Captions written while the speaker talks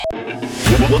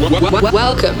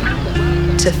Welcome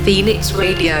to Phoenix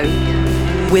Radio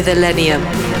with Illenium.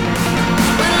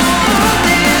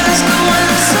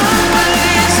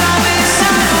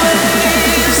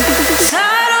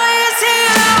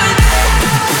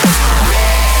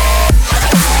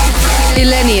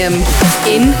 Illenium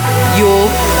in your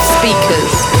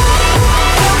speakers.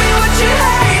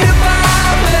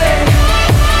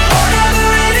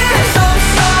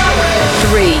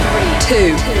 3,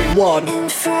 2, 1.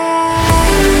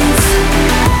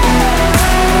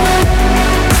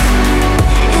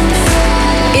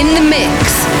 In the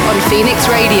mix on Phoenix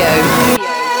Radio.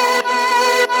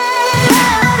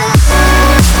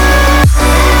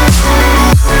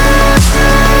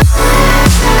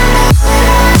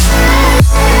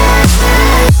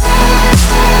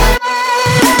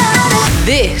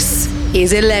 This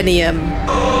is Illenium.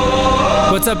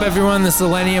 What's up, everyone? This is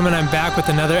Illenium, and I'm back with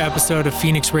another episode of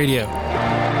Phoenix Radio.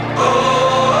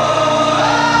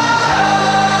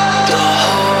 The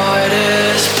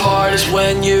hardest part is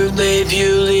when you leave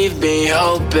me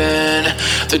open.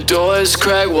 The door is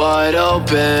cracked wide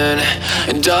open,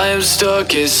 and I am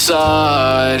stuck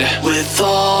inside. With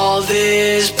all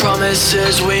these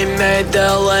promises we made,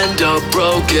 they'll end up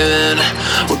broken.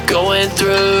 We're going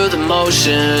through the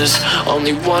motions,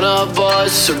 only one of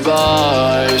us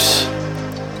survives.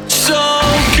 So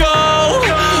go,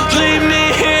 leave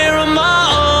me here on my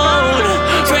own,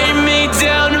 break me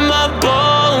down to my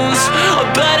bones.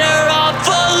 I'm better off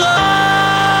alone.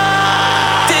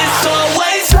 This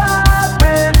always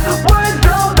happens, we're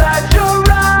told that you're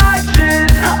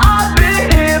righteous. I've been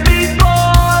here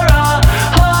before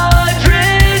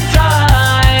 100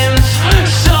 times.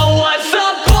 So what's the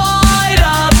point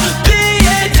of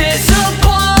being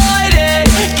disappointed?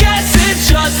 Guess it's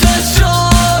just a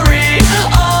story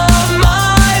of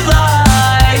my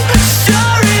life.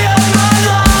 Story of my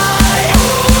life.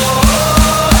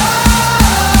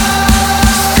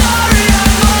 Story of my life. Story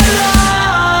of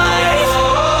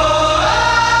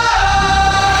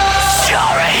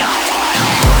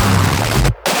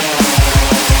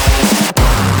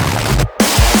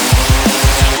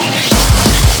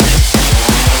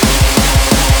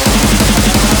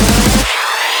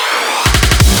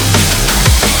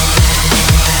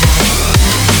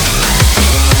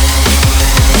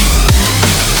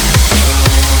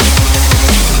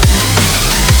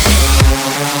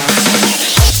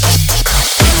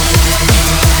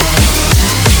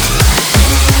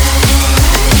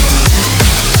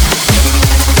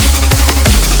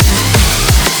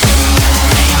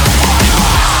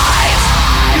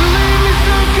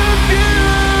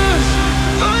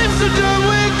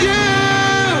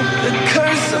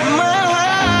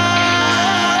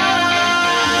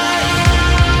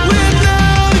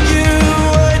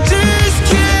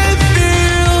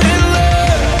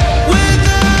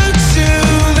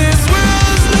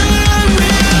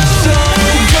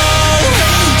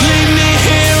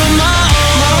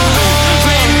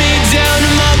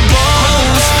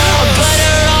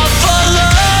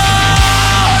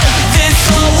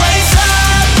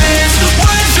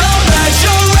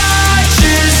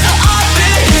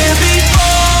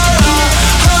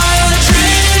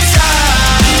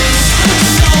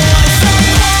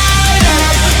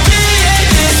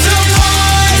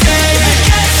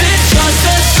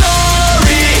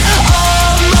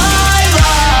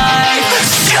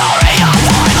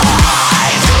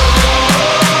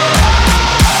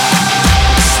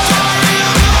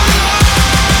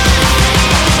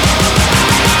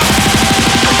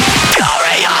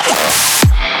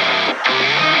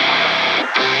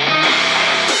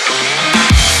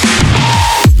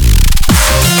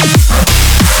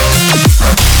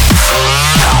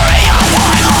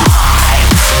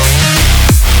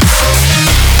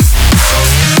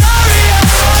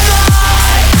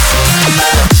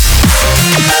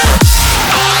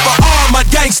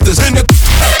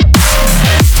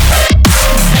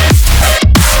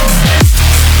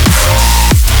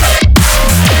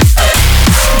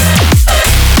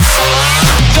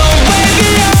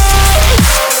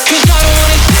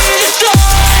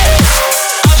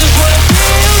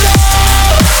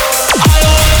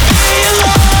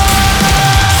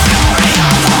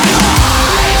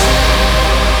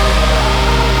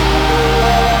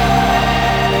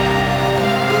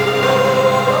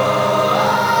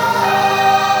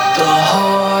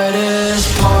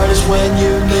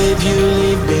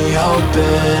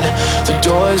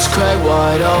cracked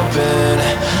wide open,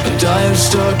 and I am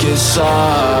stuck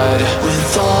inside.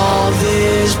 With all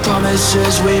these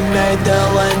promises we made,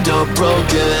 they'll end up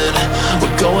broken.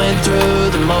 We're going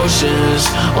through the motions,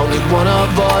 only one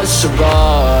of us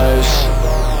survives.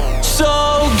 So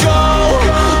go,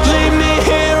 leave me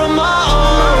here on my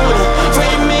own.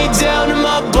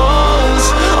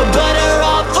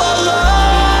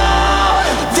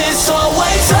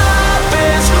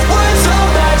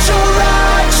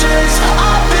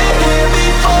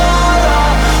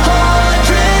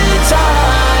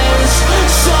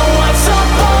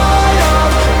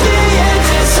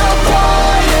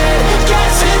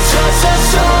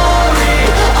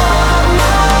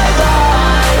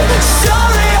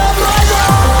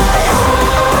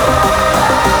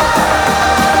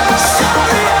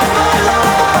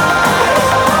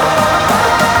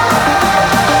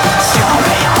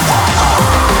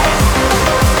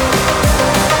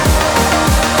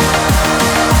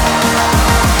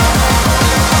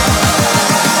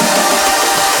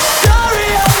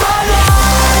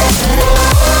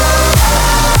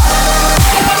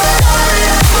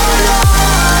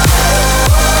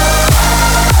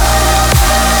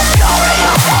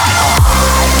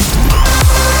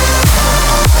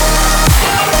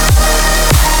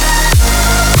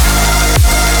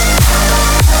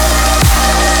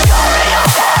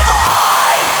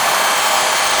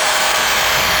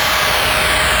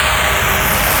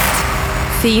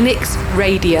 Phoenix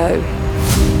Radio.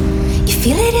 You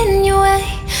feel it in your way,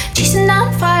 chasing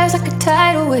down fires like a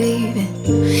tidal wave.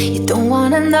 You don't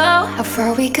wanna know how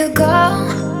far we could go.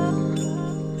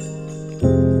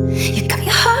 You got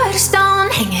your heart of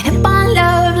stone, hanging up on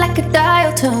love like a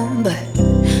dial tone. But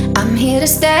I'm here to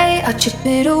stay, I'll chip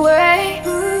it away.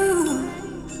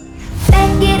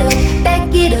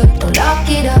 Back it up, don't lock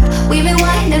it up. We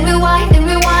rewind and rewind and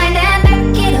rewind and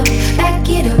back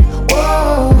it up,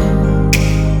 whoa.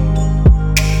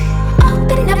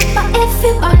 Open up for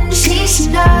everyone, just need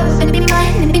some love. And be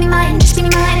mine, just be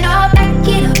mine. Oh, back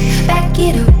it up,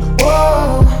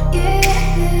 whoa. Yeah.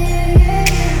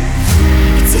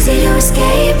 It's easy to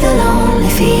escape the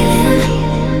lonely feeling.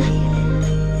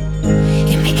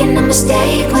 You're making a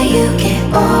mistake when you get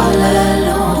all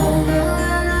alone.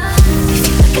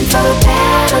 For a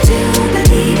battle to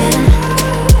believe in,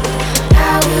 I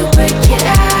will break it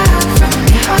out from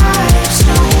your heart of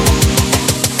stone.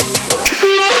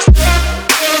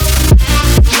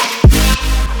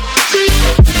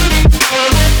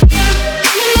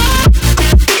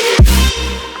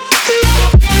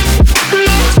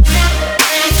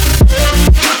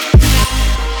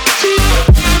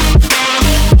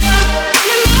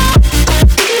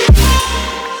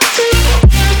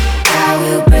 I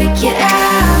will break it out.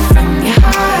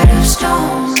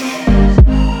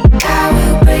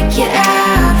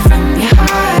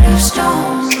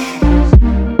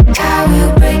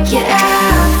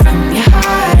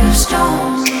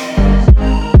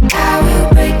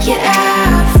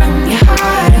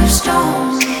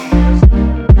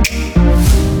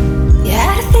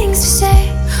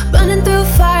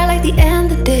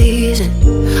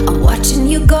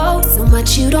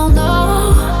 You don't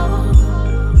know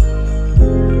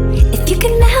if you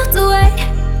can melt away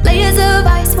layers of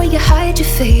ice where you hide your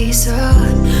face.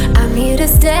 Oh, I'm here to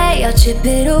stay, I'll chip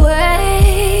it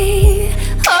away.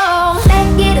 Oh,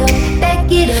 back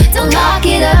it up, don't lock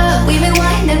it up. We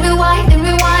rewind and rewind and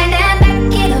rewind and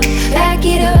back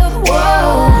it up,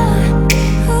 whoa.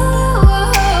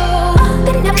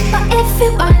 Open up for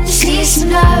everyone, just need some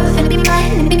love. And be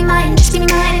mine, just be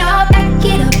mine. Oh, back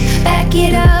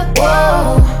it up,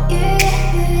 whoa. Yeah.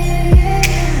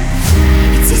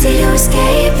 It's easy to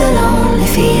escape the lonely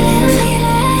feeling.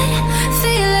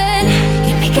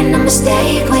 You're making a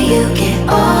mistake when you get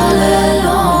all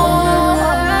alone.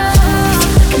 If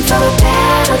you're looking for a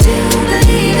battle to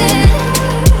believe in,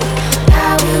 I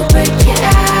will break it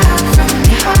out from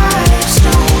your heart of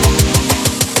stone.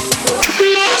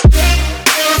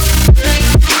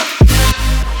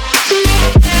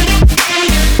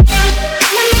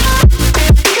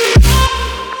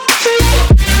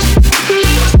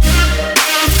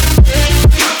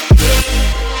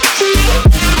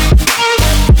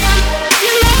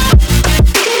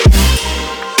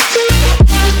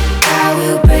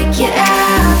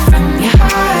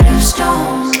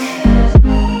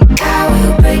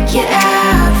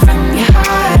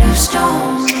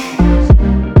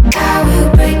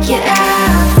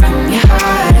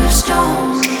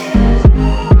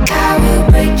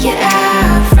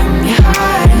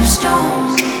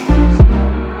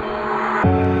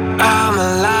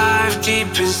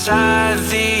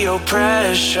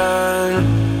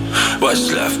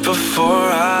 What's left before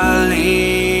I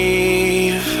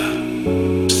leave?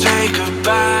 Say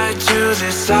goodbye to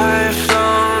this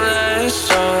lifelong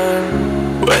lesson.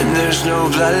 When there's no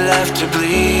blood left to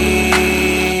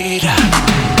bleed,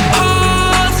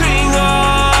 holding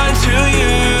on to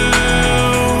you.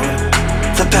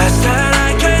 The best that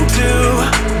I can do,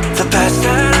 the best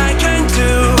that I can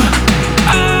do.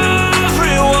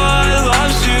 Everyone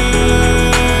loves you,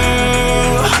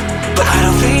 but I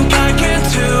don't think I can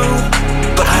do.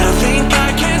 But I don't think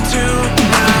I can do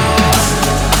now.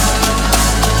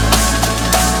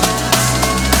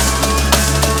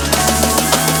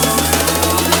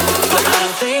 But I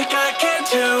don't think I can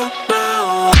do.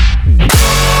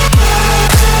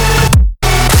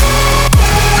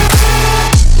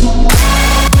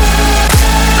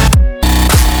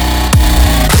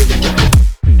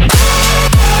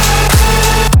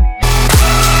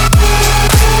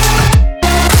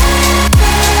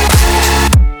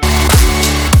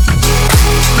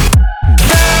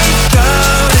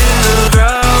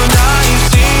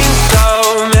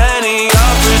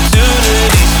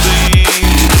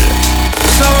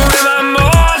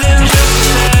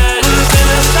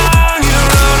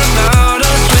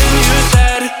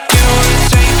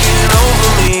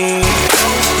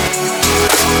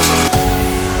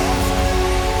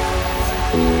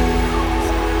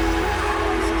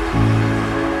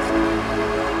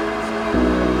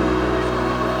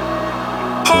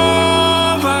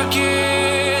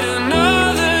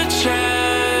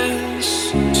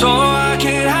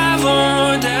 can't have one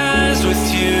more dance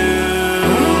with you.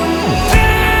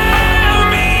 Tear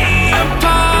me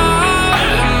apart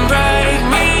and break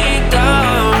me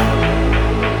down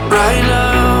right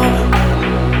now.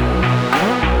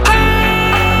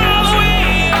 Have we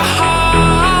a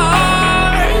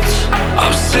heart?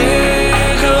 I'm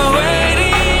sick of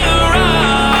waiting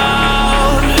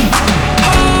around,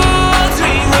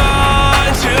 holding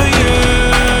on to you.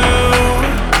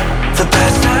 The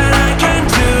best that I can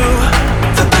do,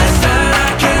 the best that I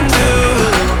can do.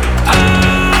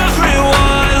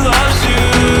 Everyone loves you,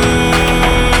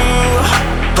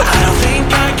 but I don't think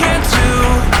I can do,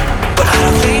 but I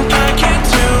don't think I can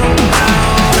do now.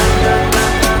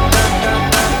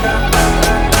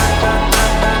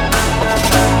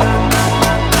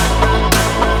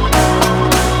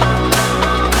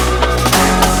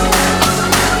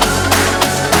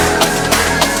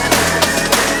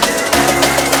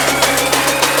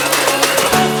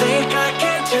 I think I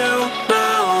can do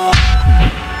now.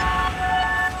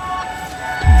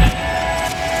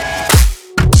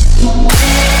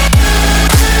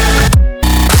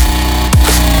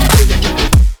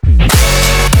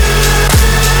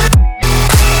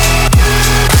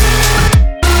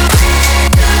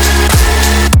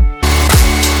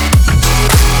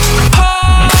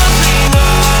 Holding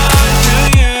on to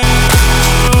you.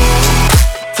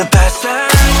 The best that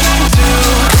I can do,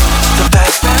 the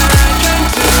best that I can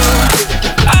do.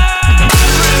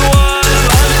 Everyone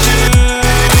loves you,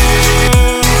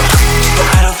 but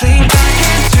I don't think I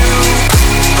can do,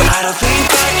 but I don't think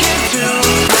I can do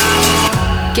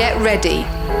now. Get ready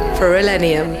for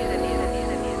Illenium.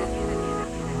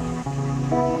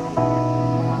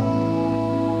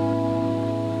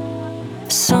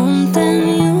 Something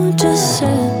you just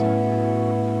said,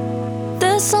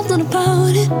 there's something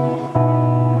about it,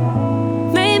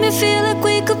 made me feel like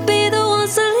we could be the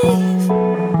ones to leave.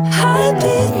 I'd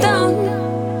be down.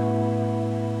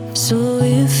 So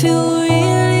if you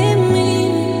really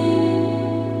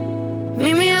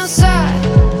meet me outside,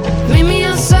 meet me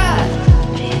outside.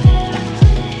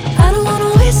 I don't wanna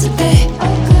waste a day,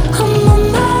 I'm on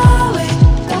my way.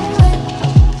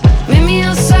 Meet me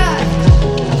outside,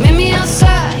 meet me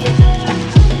outside.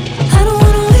 I don't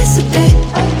wanna waste a day,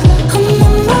 I'm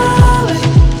on my way.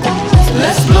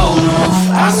 Let's blow the roof,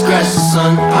 I scratch the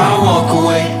sun, I walk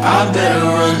away, I better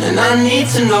run. And I need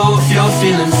to know if you're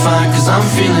feeling fine, cause I'm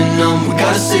feeling numb. We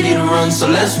got a city to run, so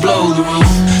let's blow the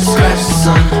roof. Scratch the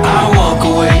sun, I walk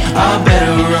away, I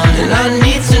better run. And I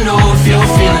need to know if you're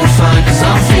feeling fine, cause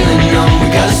I'm feeling numb. We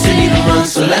got a city to run,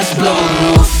 so let's blow the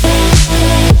roof.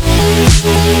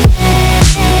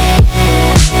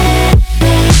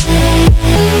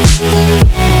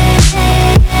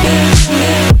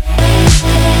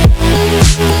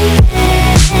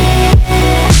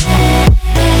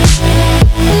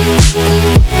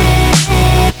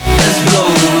 Let's blow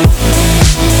the roof.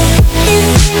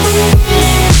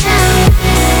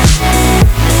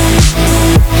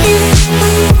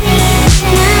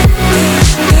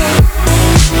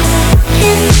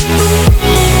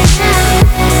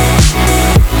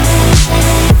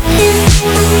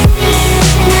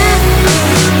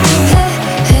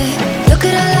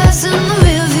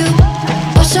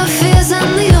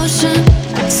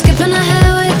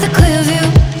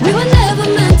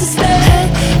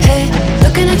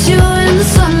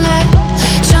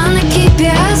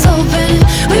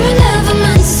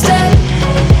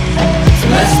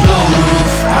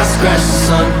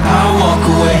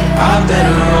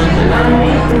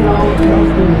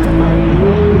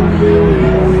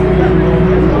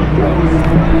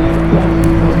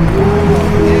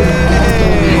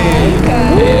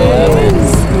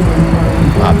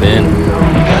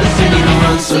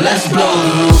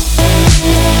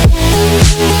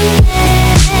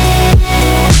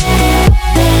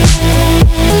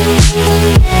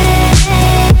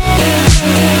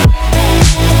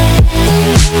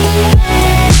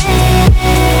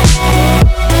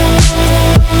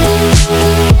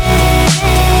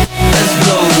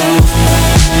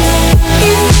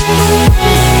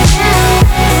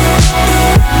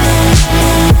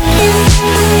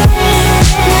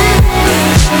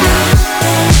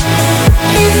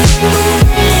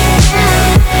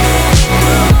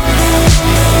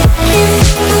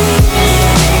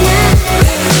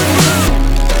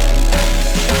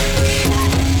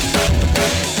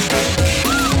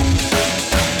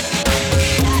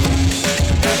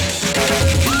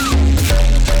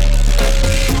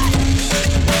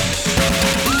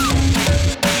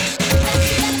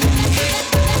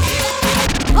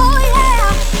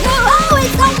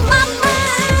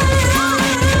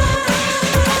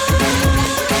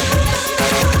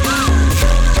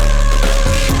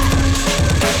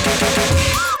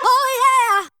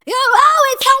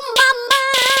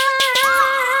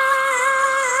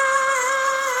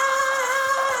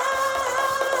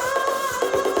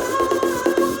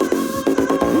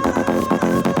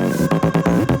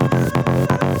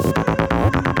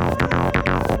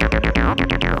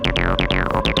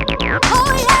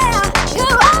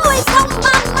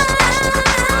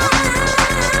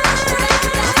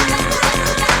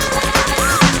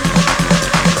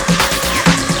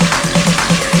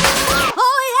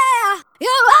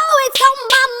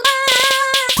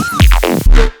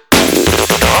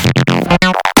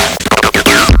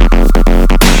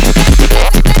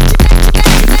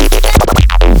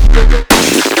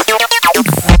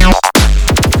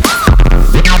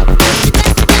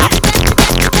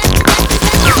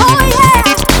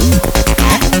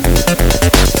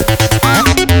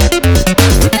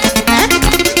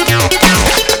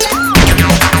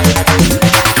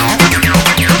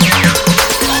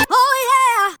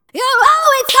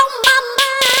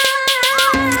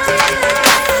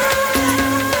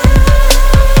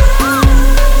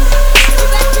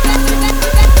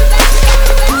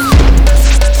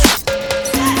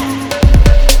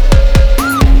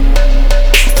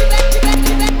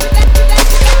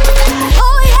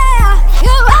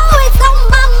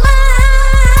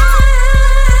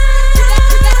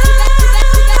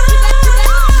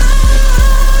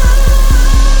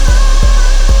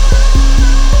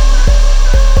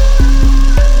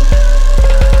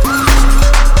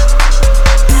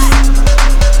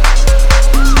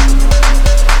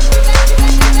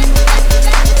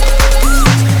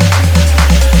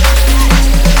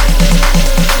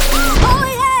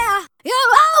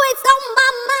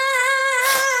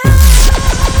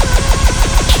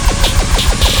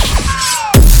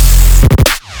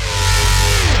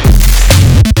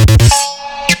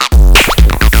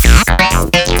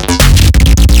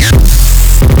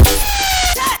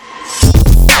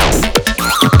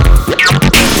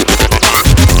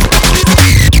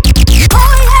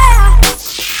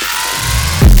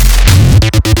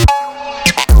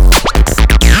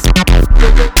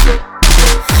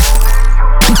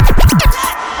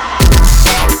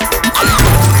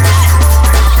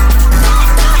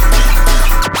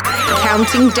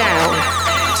 counting down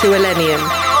to Illenium.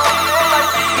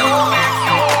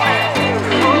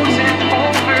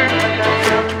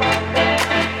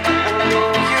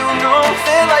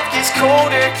 It's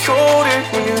colder, colder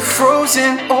when you're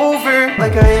frozen over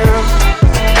like I am.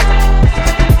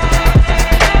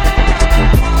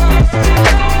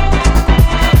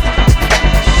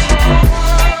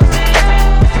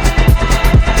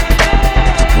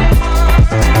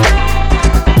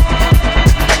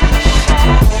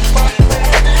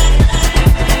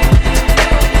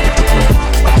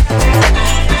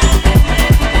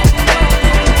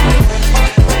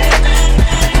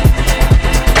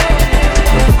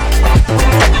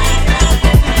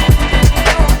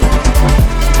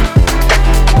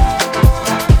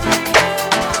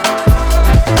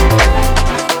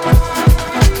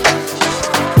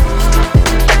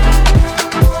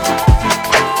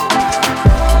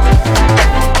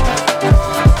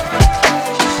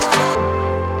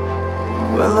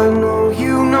 Well, I know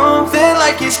you know that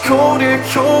like it's colder,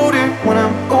 colder when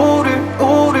I'm older,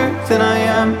 older than I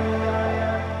am.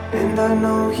 And I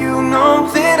know you know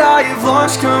that I have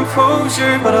lost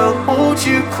composure, but I'll hold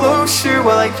you closer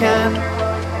while I can.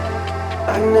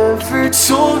 I never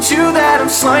told you that I'm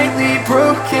slightly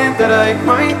broken, that I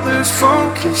might lose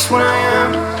focus when I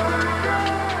am.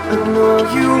 I know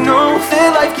you know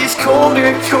that life gets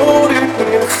colder, colder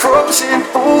when you're frozen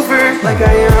over like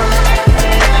I am.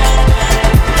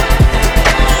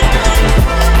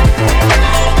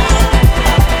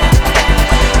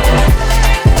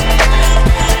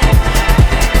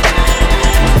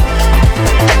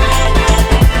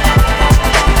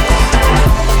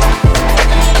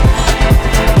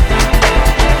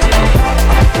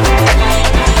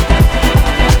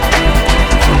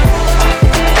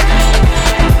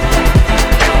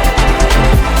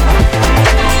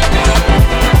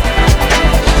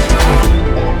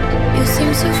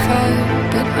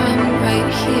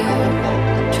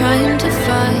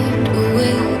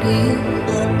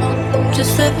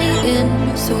 Just let me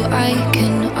in so I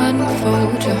can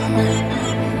unfold your home.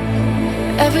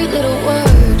 Every little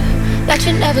word that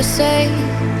you never say,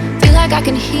 feel like I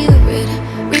can hear it,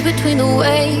 read between the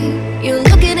way you're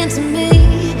looking into me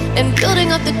and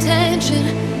building up the tension,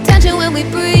 tension when we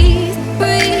breathe,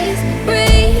 breathe,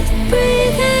 breathe,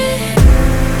 breathe in.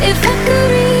 If I could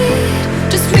read,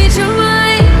 just read your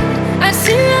mind, I'd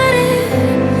see right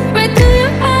in, right through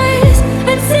your eyes,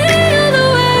 I'd see all the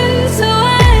words so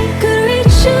I could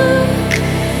reach you.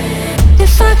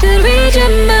 If I could read your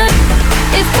mind,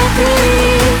 if I could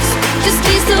ease, just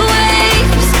ease the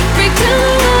waves, break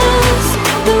down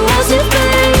the walls you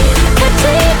made. I'd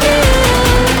take it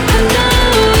all, I know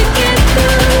we get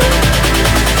through.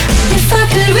 If I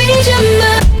could read your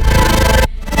mind.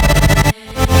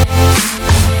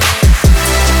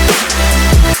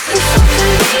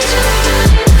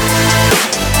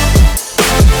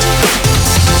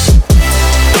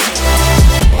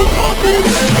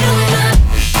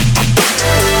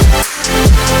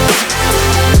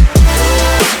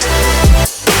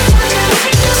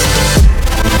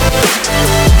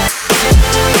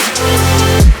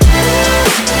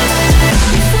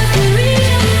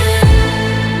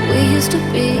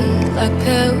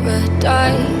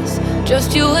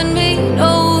 Just you and me,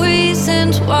 no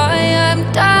reasons why I'm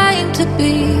dying to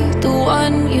be the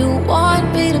one you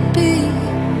want me to be.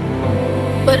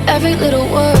 But every little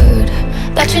word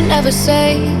that you never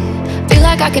say, feel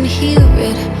like I can hear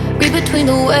it, read between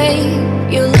the way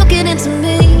you're looking into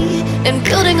me and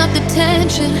building up the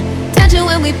tension, tension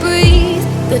when we breathe,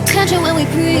 the tension when we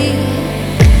breathe.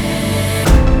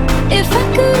 If I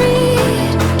could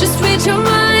read, just read your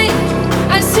mind,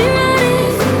 I'd see right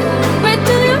in, right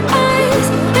through your eyes,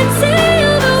 I'd see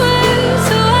all the words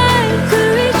so I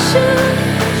could reach you.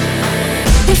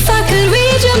 If I could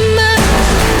read your mind,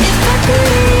 if I could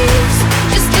ease,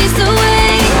 just ease the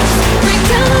waves, break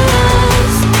down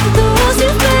the walls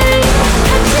you've made.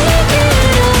 I'd take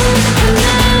it all, I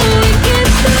know we get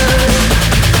through.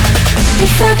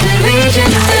 If I could read your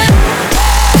mind.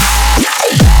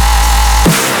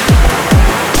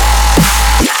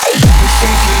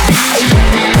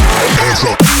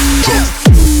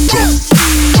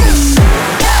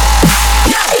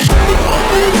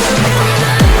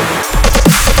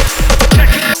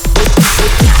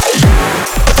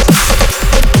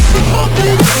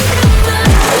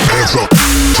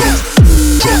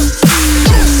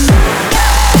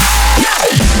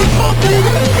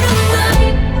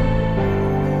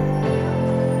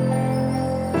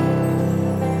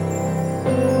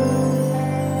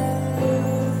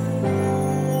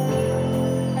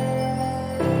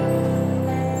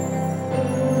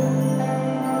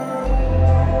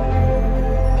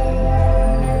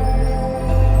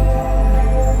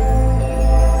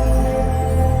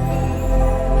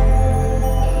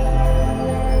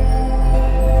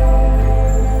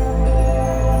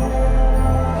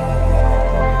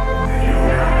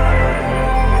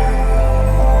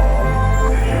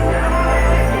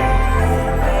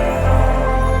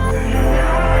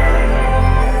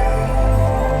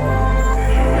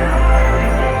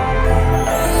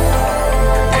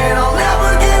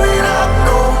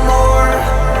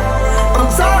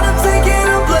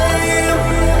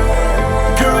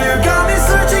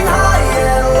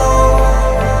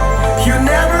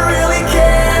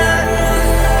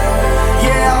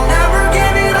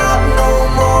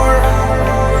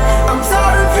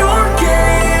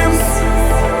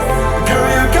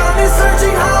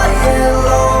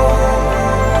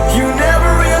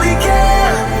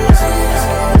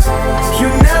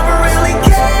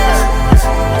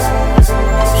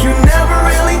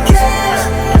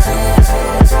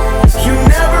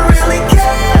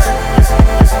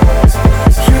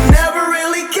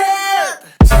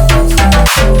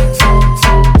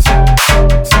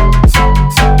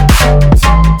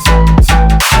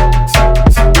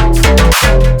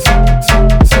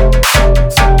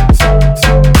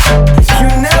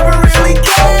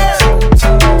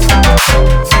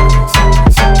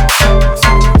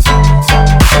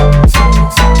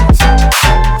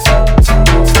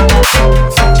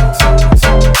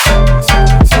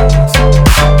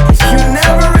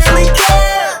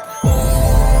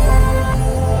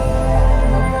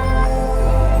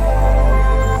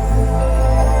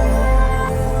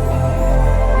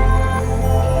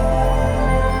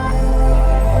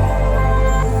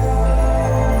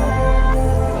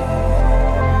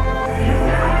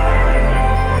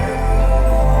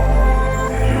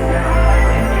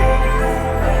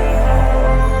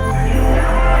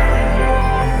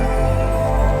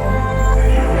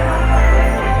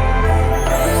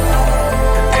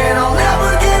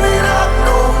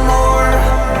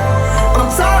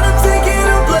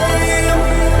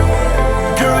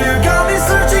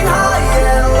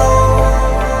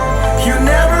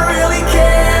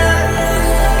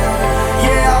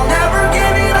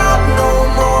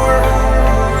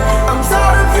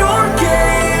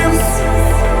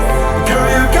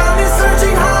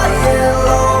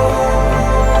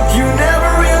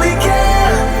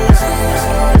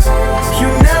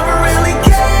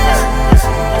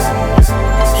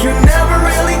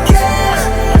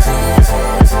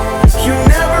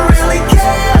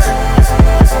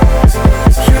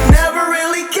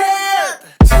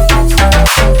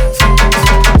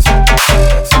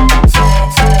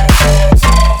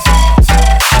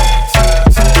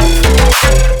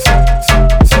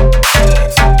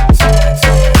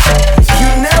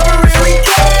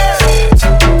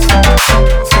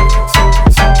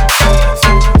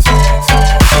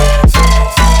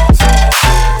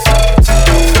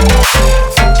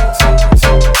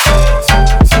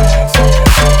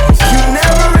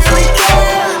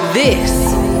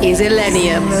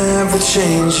 Illenium. Never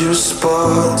change your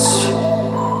spots,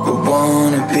 but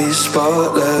wanna be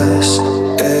spotless.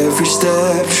 Every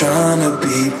step trying to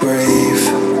be brave.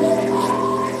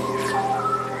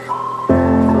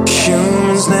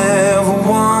 Humans never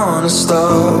wanna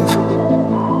stop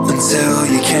until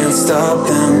you can't stop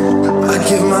them. I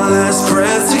give my last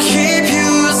breath to keep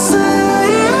you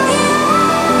safe.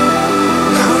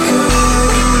 How could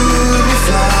we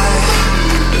fly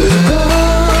with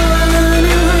burning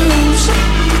wings?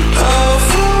 I'll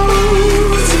fall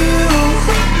with you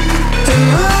in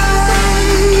my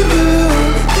room.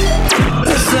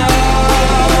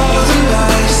 1,000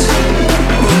 lights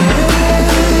we'll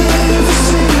never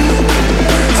see.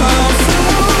 I'll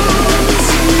fall with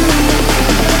you.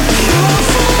 You'll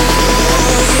fall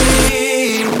with me.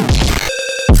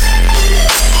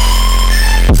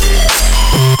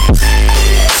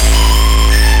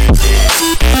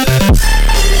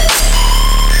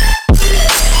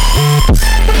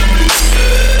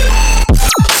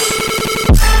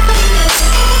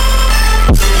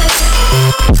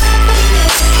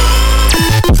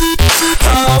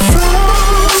 I'll fall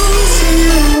with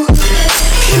you.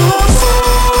 You'll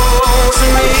fall with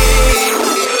me.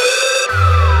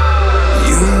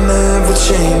 You never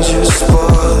change your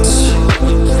spots,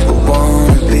 but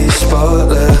wanna be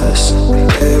spotless.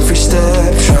 Every step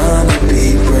trying to be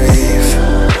brave.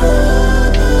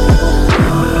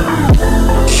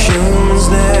 Humans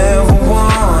never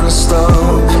wanna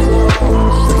stop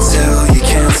until you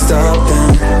can't stop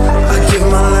them. I give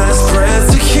my last breath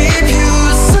to keep you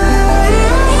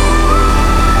safe.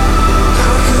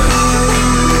 How could we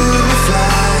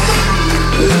fly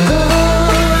with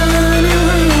burning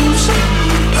wings?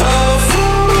 I'll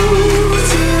fall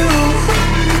with you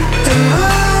in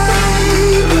my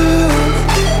room.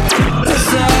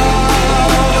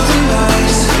 1,000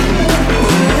 lights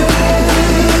we'll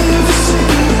never see.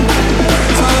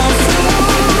 I'll fall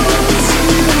with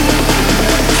you.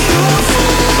 You'll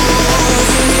fall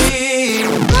with me.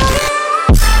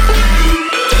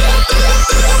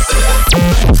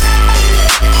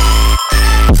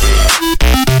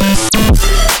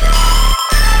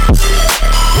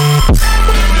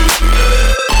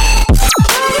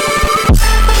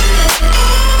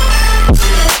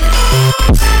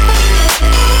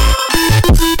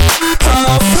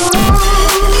 I'll fall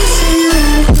with you.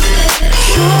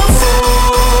 You'll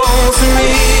fall with me.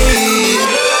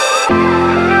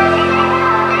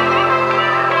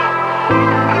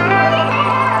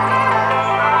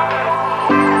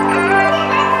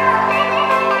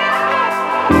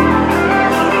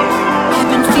 I've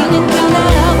been feeling kinda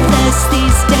helpless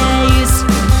these days.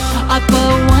 I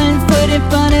put one foot in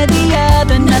front of the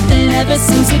other, nothing ever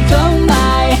seems to go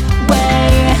my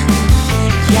way.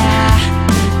 Yeah,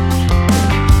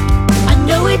 I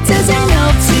know it doesn't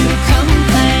help to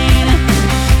complain,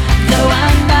 though I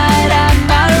might have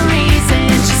my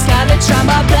reasons. Just gotta try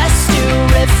my best to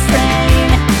refrain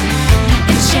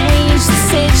and change the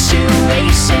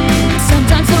situation.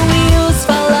 Sometimes the wheels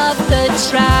fall off the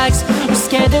tracks. We're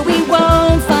scared that we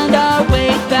won't find our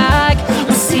way back.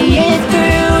 We'll see it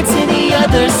through to the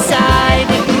other side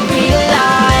and we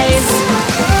realize,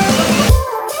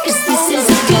 'cause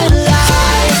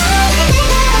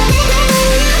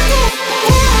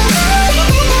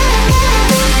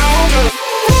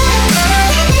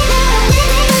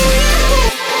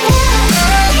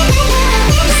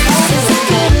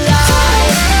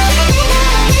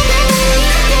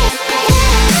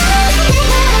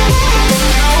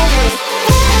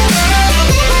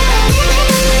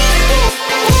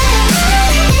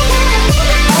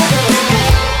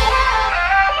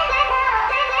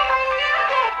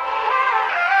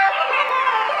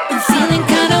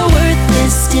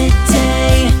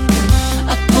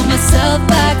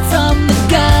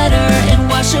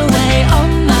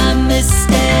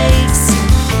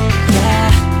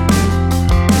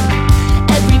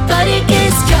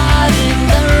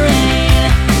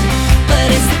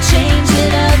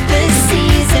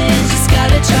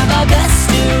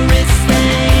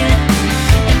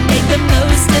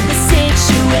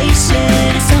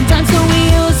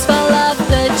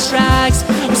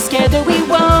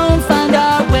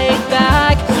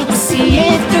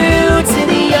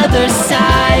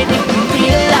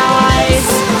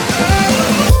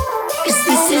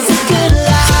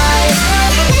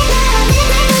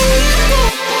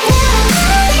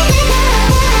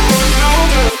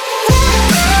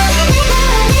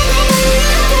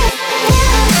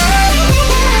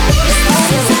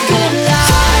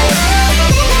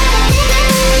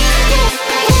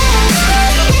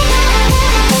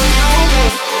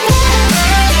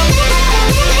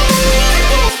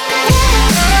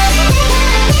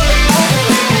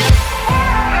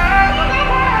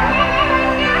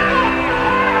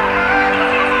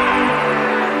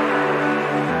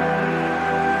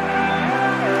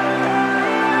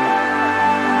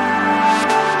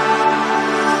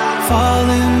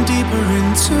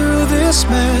last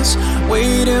mess,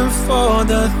 waiting for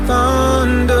the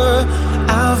thunder.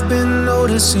 I've been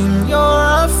noticing you're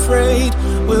afraid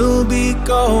we'll be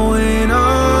going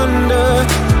under.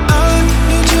 I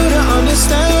need you to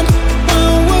understand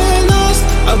when we're lost.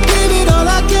 I'll give it all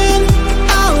I can.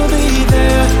 I'll be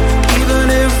there, even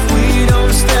if we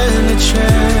don't stand a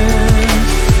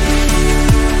chance.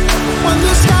 When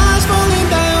the sky's falling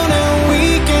down and we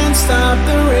can't stop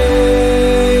the rain,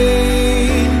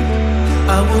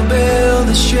 I will build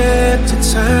a ship to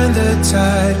turn the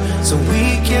tide so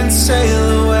we can sail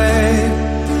away.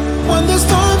 When the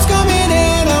storm's coming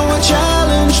in and we're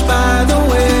challenged by the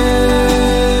waves,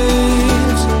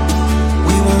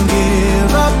 we won't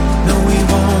give up, no we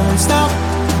won't stop.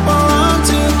 We're on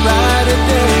to brighter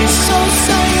days, so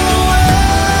sail away.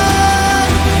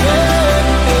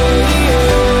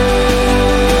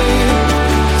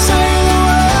 Sail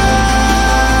away.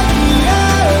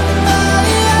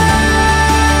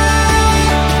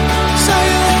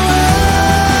 Sail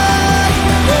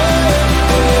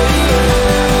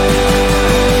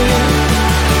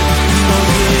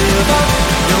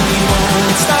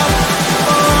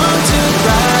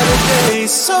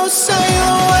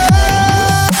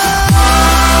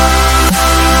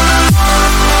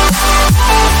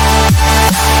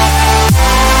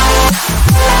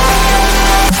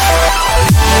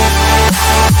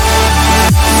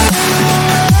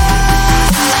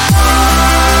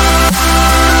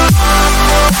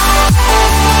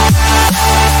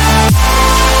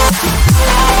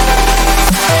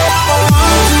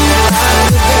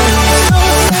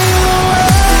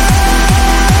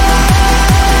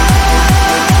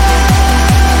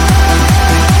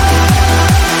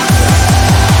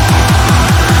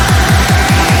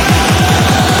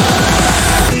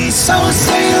so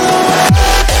sail away.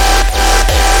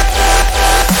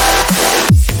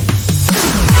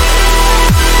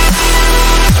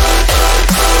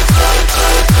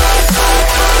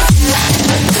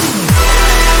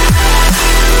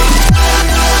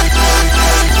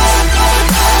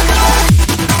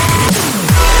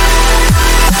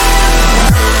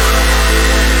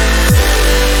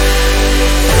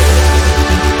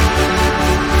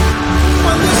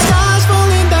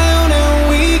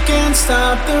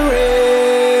 Stop the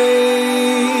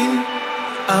rain.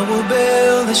 I will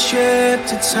build a ship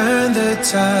to turn the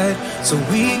tide so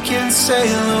we can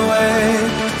sail away.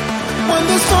 When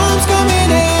the storm's coming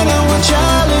in and we're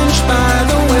challenged by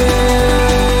the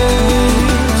waves,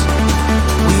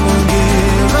 we won't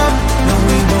give up, no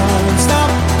we won't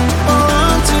stop. We're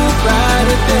on to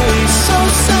brighter days, so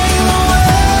sail away.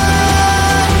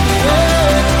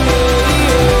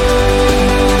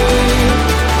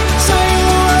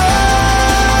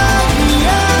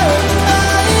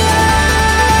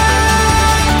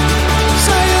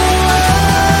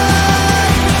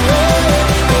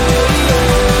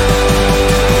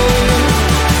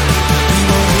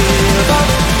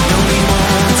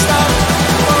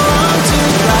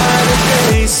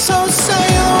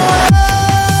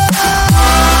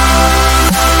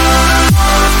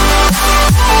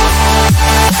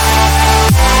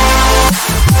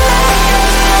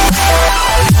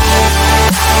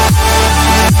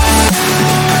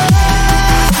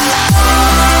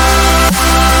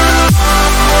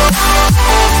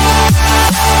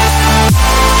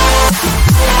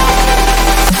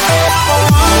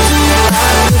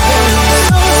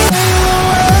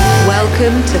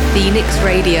 Welcome to Phoenix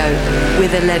Radio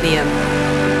with Illenium.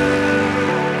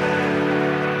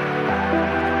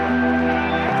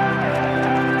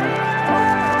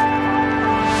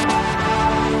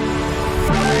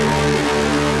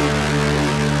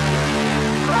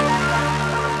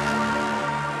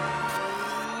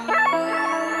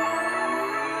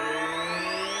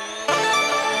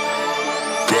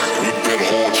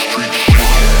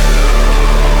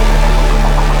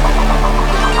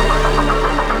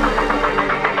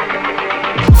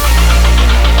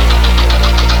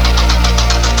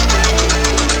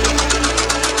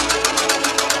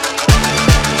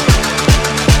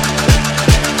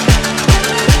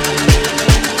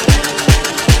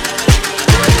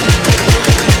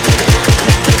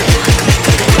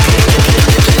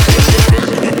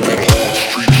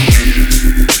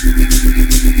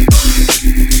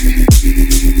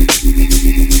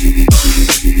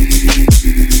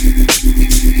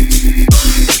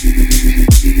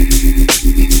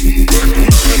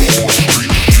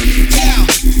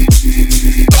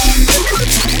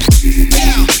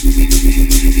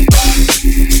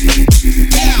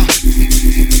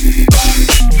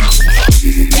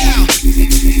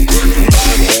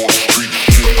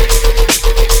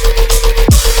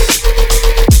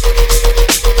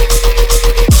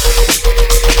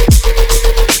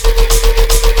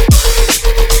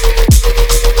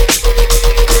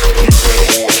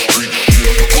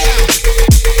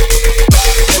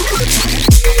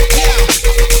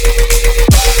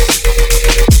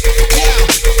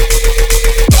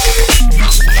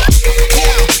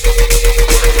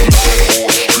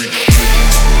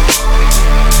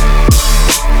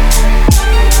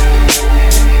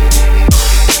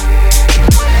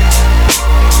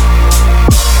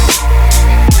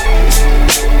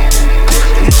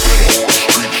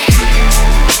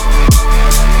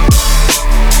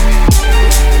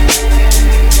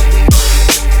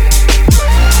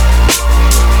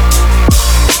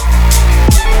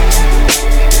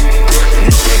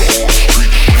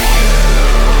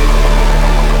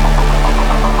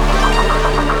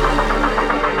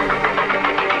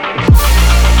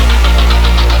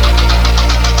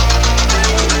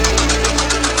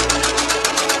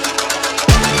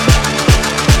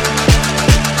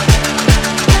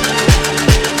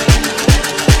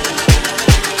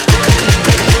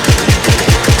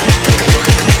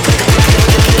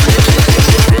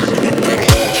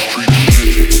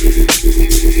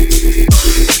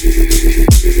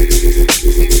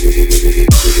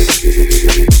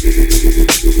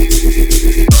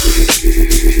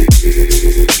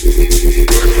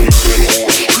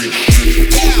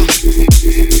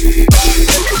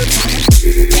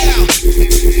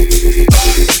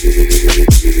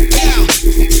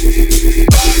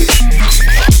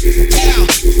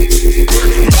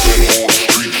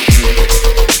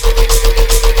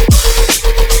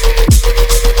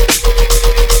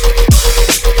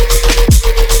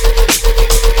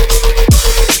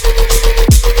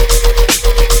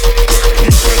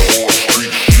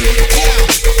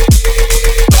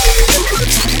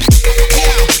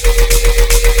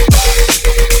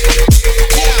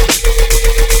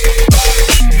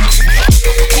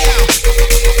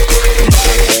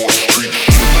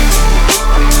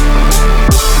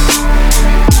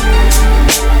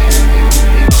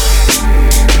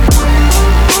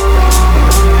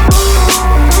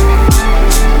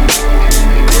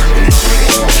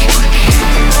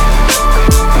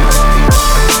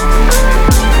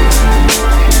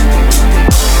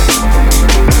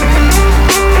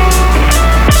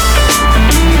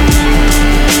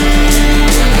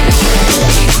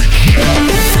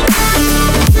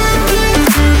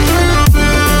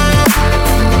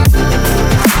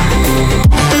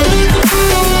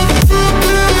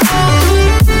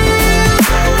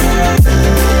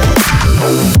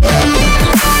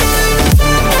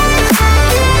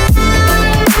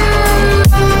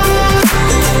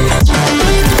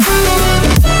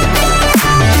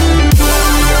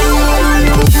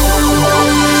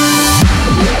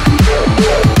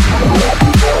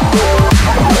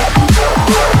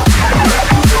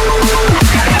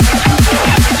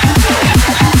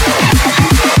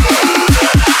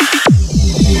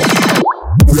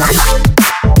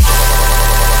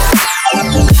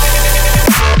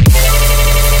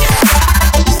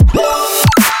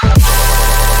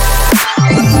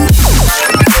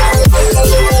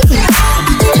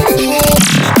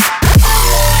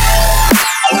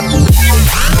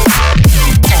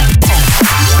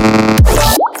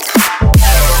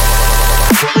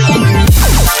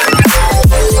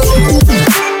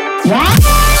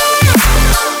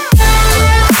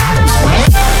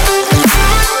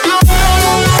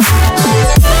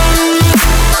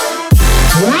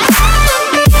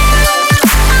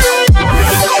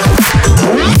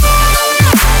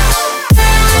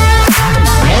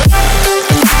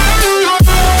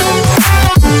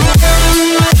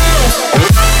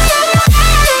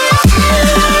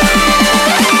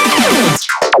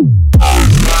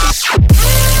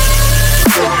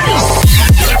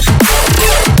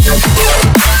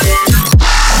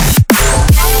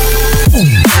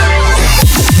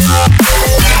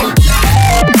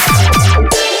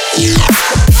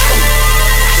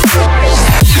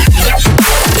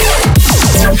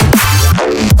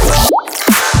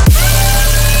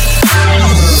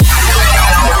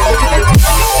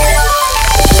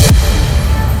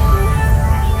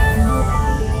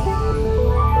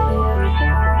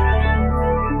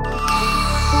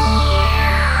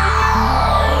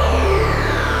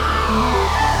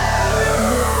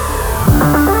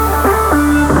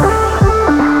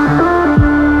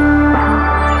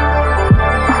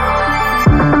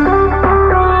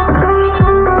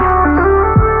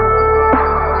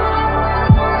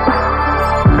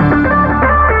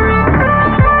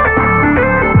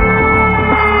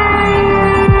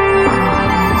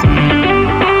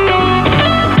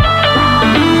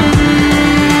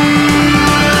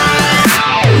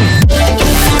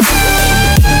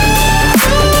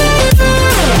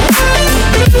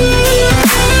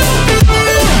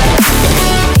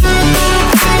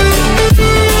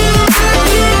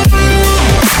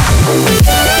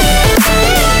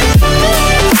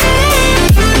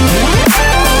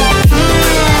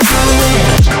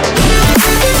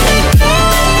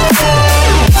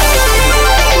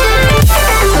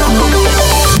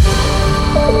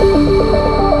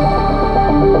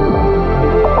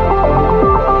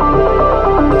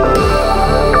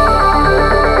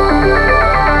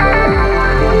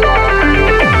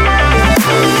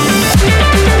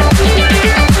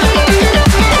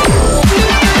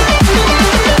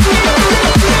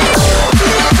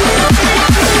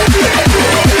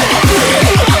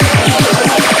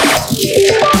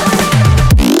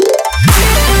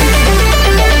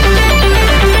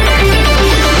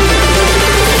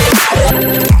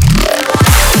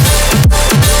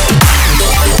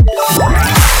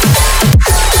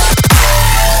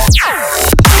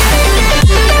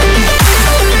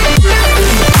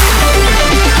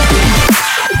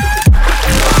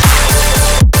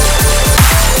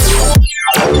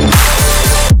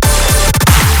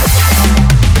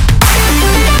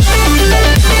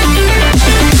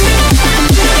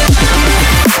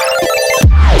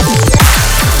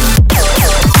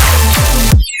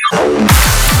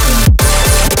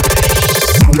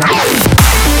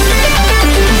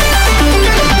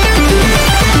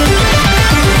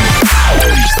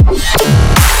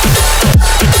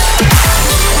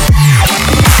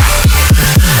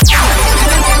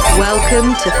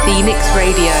 to Phoenix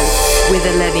Radio with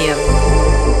Illenium.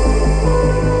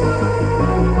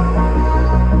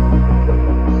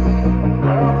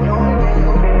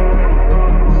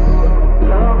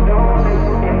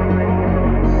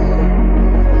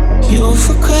 You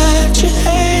forgot your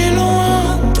halo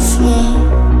on the floor.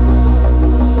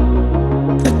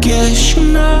 I guess you're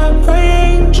not my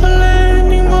angel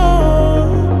anymore.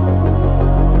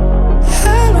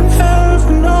 Heaven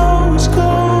knows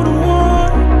go to war.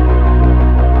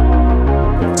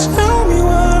 Tell me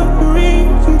what we're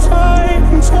even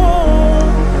fighting for.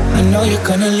 I know you're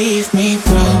gonna leave me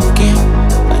broken.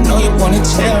 I know you wanna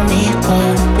tear me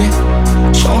open.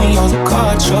 Show me all the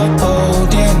cards you're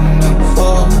holding. I'm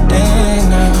folding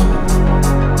now.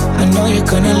 I know you're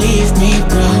gonna leave me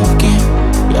broken.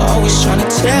 You're always trying to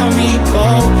tear me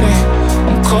open.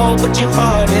 I'm cold but your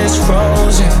heart is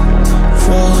frozen.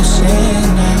 Frozen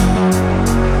now.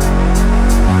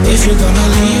 If you're gonna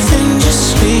leave then just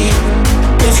leave.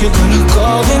 If you're gonna go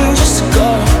then just go.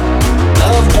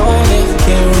 Love don't live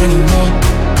here anymore.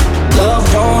 Love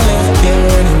don't live here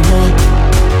anymore.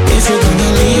 If you're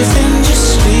gonna leave then just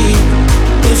leave.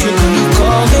 If you're gonna go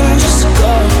then just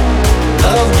go.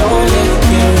 Love don't live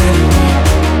here anymore.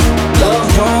 Love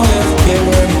don't live here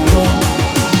anymore.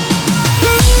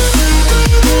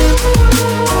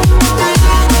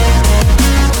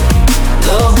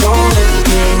 Love don't live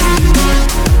here anymore.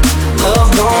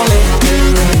 Love don't live here anymore. Love don't live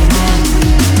here anymore.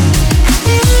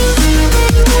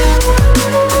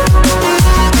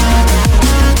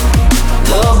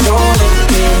 Love don't live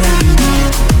here anymore.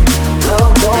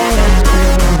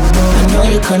 I know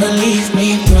you're gonna leave me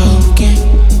broken.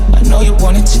 I know you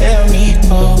wanna tear me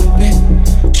open.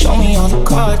 Show me all the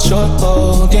cards you're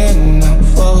holding. I'm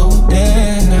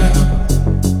folding now.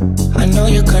 I know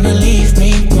you're gonna leave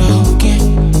me broken.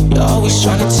 You're always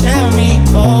trying to tear me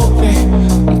open.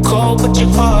 I'm cold but your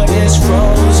heart is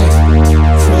frozen.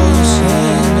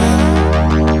 Frozen now.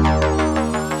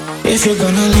 If you're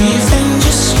gonna leave then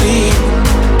just leave.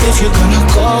 If you're gonna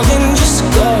go then just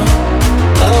go.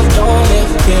 Love don't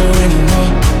live here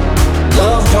anymore.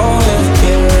 Love don't live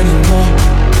here anymore.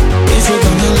 If you're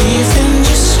gonna leave then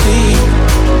just leave.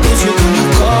 If you're gonna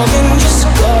go then just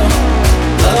go.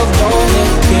 Love don't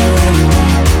live here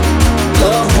anymore.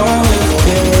 Love don't live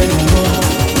here anymore.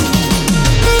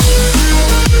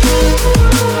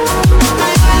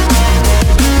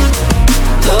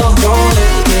 Love don't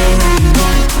live here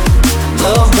anymore.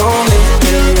 Love don't live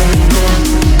here anymore.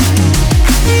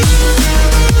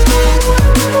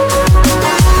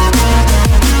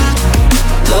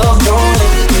 Love don't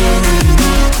live here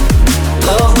anymore.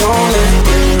 Love don't live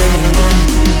here anymore.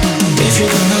 If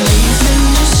you're gonna leave then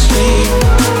just leave.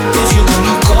 If you're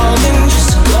gonna go then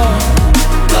just go.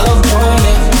 Love don't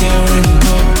live here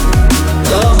anymore.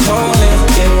 Love don't live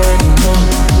here anymore.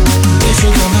 If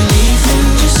you're gonna leave then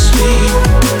just leave.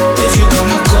 If you're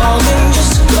gonna go then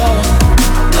just go.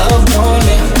 Love don't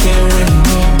live here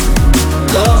anymore.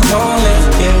 Love don't live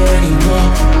here anymore.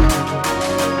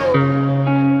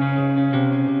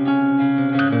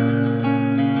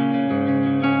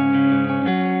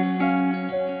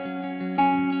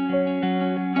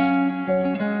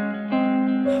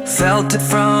 Felt it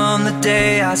from the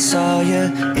day I saw you.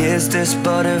 Is this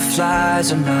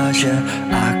butterflies or nausea?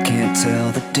 I can't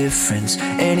tell the difference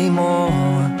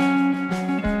anymore.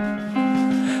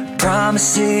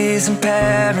 Promises and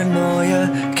paranoia.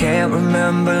 Can't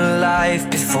remember life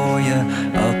before you.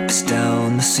 Ups,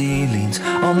 down, the ceilings,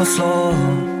 on the floor.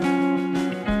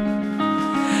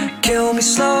 Kill me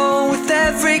slow with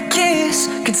every kiss.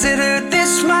 Consider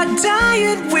this my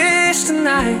dying wish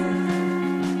tonight.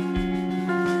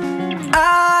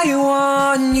 I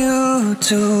want you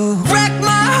to wreck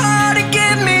my heart and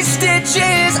give me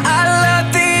stitches. I love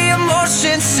the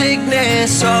emotion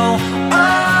sickness. Oh,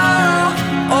 oh,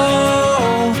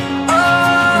 oh,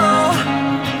 oh.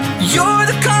 You're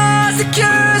the cause that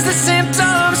cures the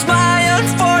symptoms. My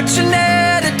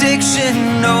unfortunate addiction.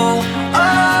 Oh,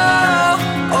 oh,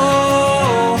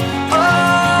 oh, oh.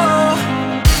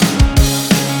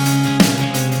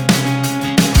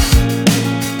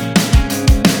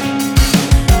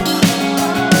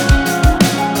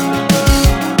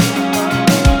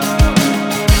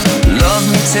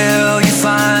 Till you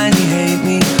finally hate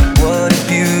me. What a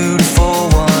beautiful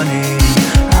 180.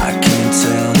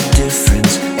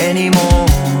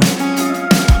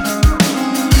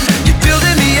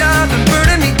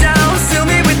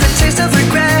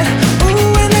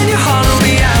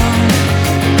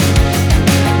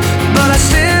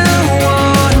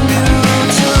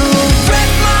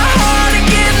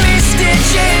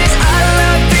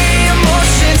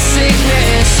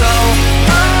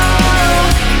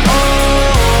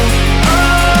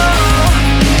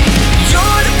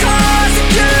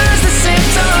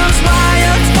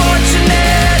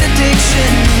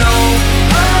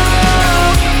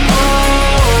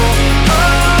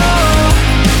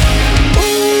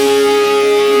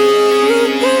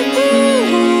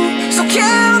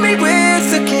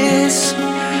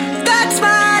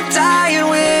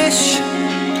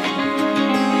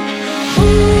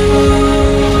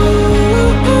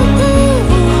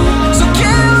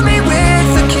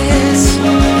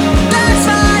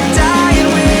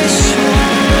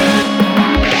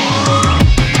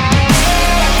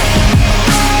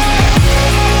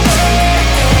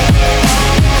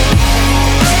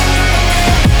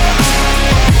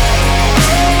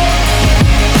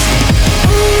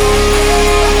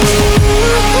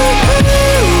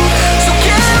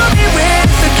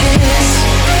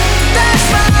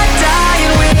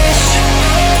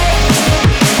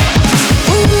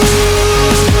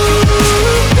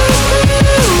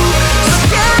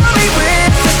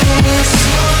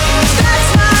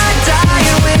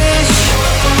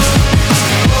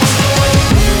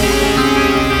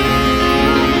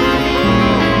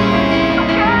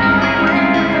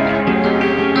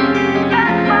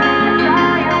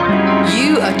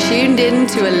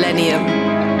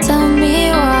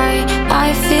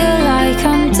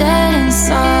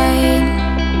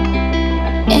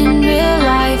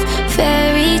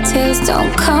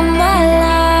 don't come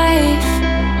alive.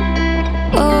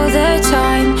 All the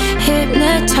time,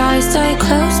 hypnotized, I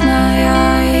close my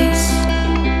eyes,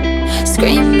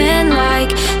 screaming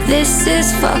like this is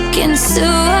fucking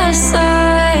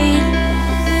suicide.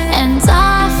 And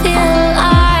I feel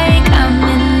like I'm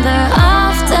in the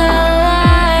afterlife,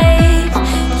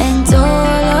 and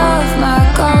all of my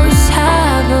ghosts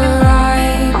have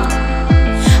arrived.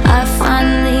 I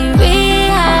finally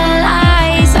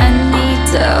realize I need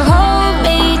to hold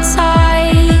me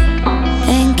tight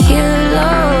and kill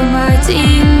all my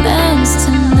demons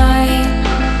tonight.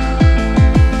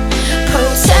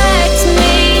 Protect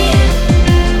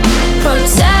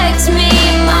me,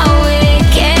 my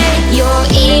wicked. Your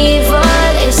evil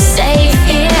is safe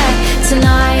here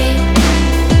tonight.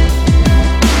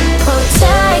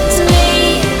 Protect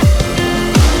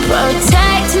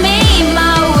me,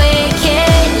 my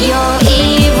wicked. Your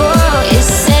evil is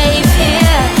safe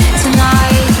here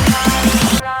tonight.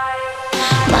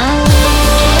 My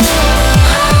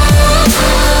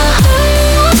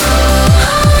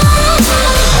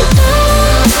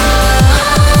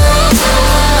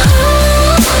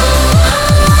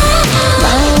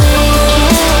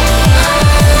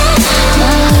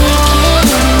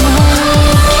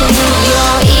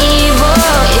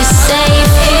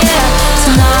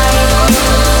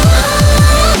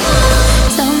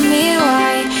tell me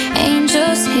why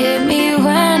angels hear me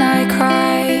when I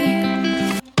cry.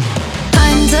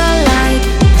 Kinda like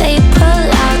they pull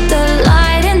out the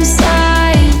light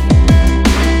inside,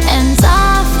 and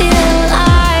I feel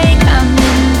like I'm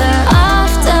in the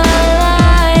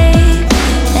afterlife,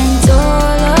 and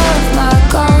all of my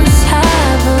ghosts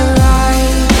have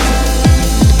arrived.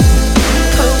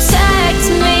 Protect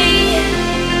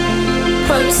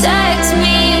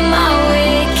me, my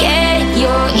wicked.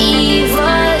 Your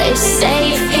evil is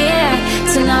safe here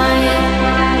tonight.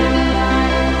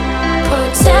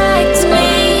 Protect me,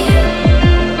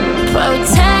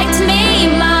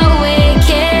 my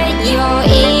wicked. Your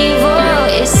evil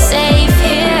is safe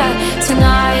here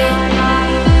tonight.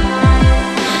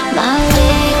 My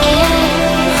wicked,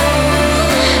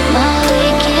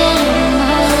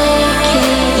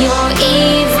 your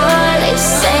evil is safe here tonight. My wicked, your evil is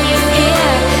safe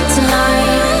here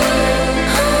tonight.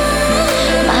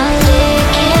 My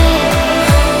wicked.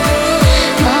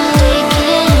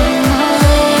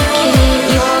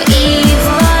 Your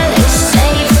evil is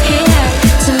safe here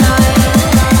tonight.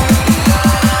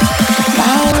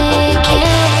 My wicked.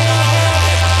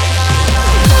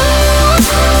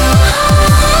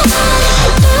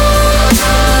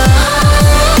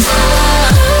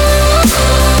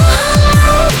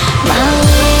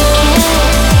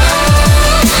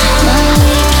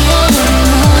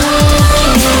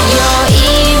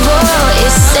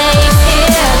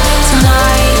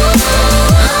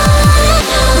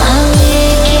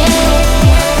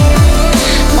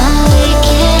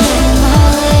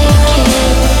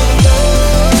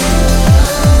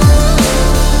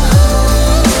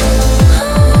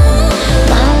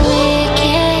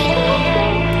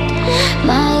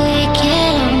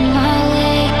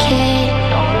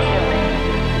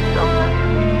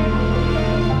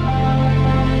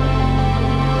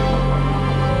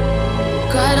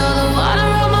 Cried all the water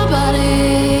on my body.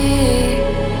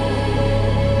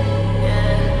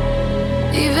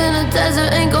 Even the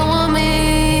desert ain't gon' want me.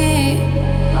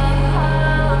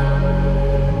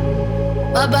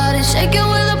 My body shaking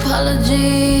with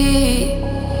apology,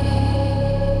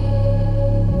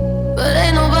 but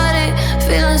ain't nobody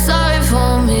feeling sorry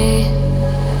for me,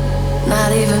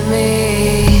 not even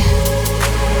me.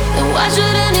 And why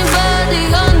should anybody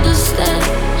understand?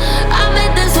 I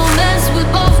made this whole mess with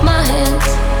both my hands.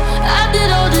 I did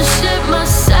all this shit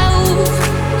myself.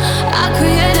 I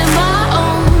created my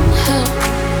own hell.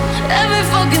 Every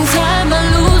fucking time I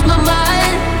lose my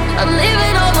mind, I'm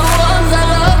leaving all the ones I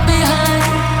love behind.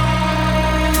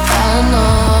 I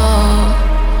know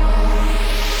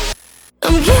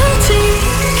I'm guilty.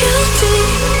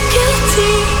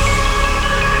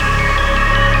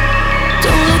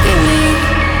 Don't look at me,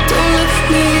 don't look at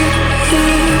me.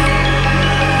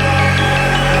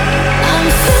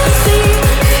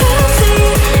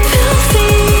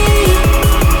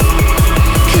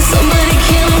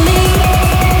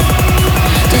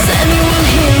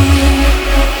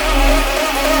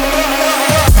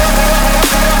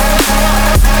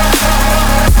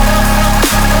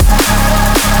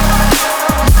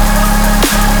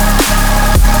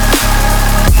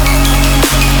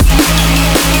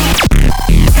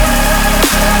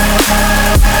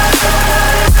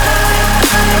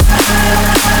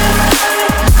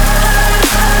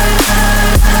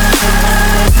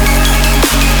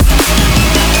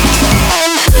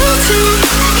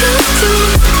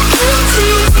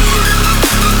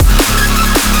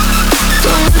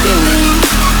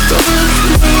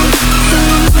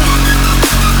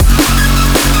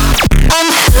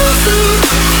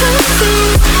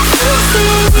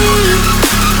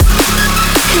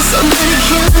 Can somebody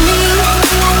kill me?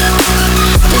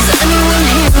 Does anyone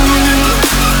hear me?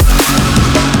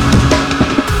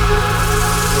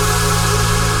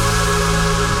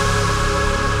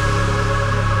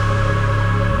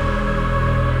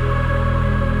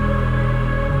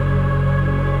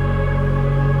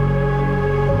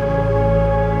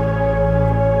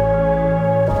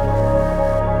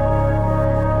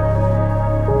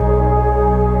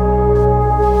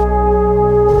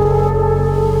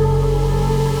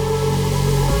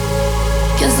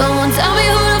 Can someone tell me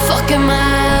who the fuck am I?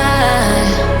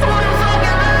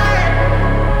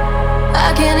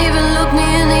 I can't even look me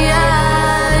in the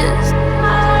eyes.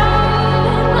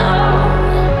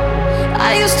 I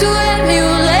used to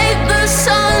emulate the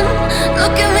sun.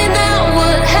 Look at me now,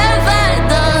 what have I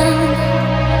done?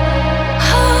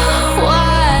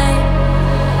 Why?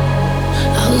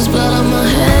 I was blood on my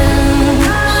hands.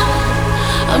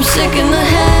 I'm sick in the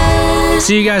head.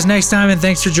 See you guys next time, and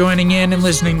thanks for joining in and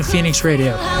listening to Phoenix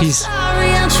Radio. Peace. Sorry,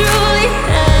 I truly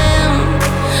am.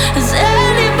 Has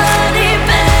anybody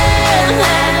been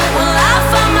there? Will I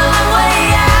find my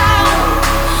way out?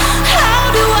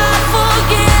 How do I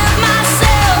forgive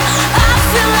myself? I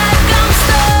feel like I'm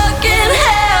stuck in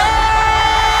hell.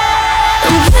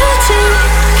 I'm guilty,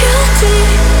 guilty,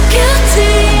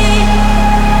 guilty.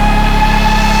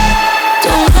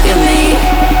 Don't look at me,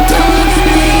 don't look at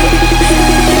me.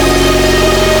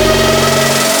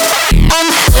 I'm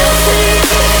filthy,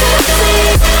 filthy,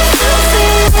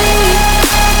 filthy.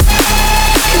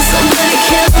 Can somebody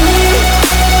kill me?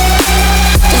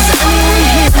 Does anyone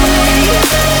hear me?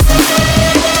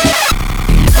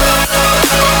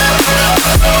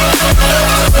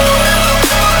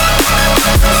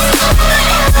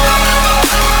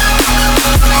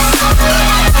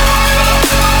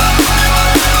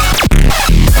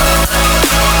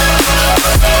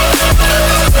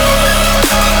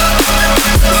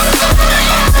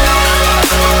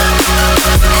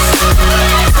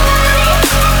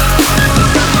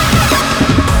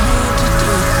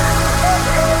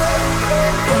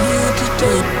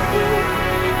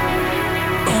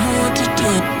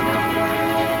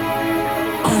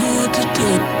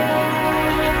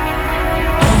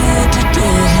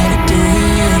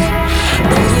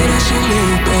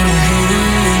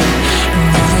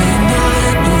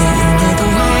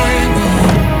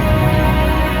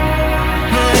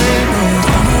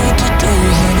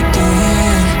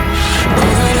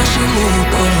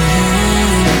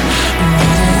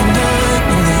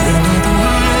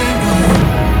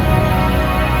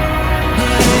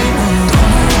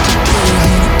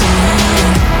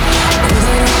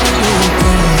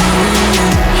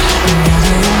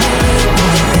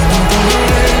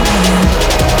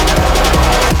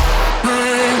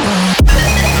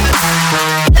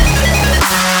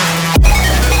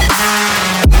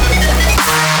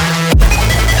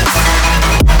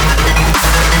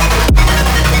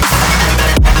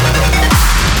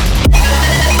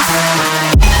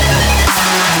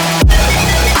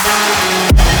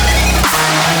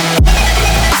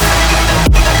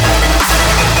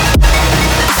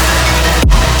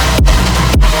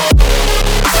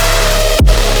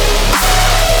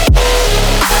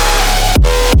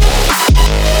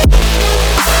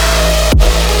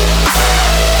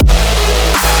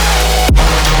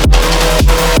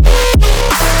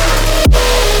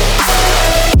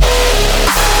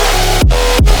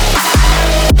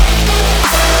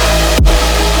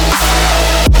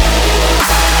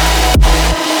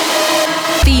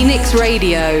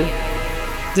 Radio.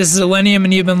 This is Illenium,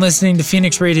 and you've been listening to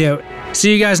Phoenix Radio.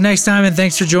 See you guys next time, and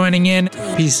thanks for joining in.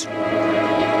 Peace.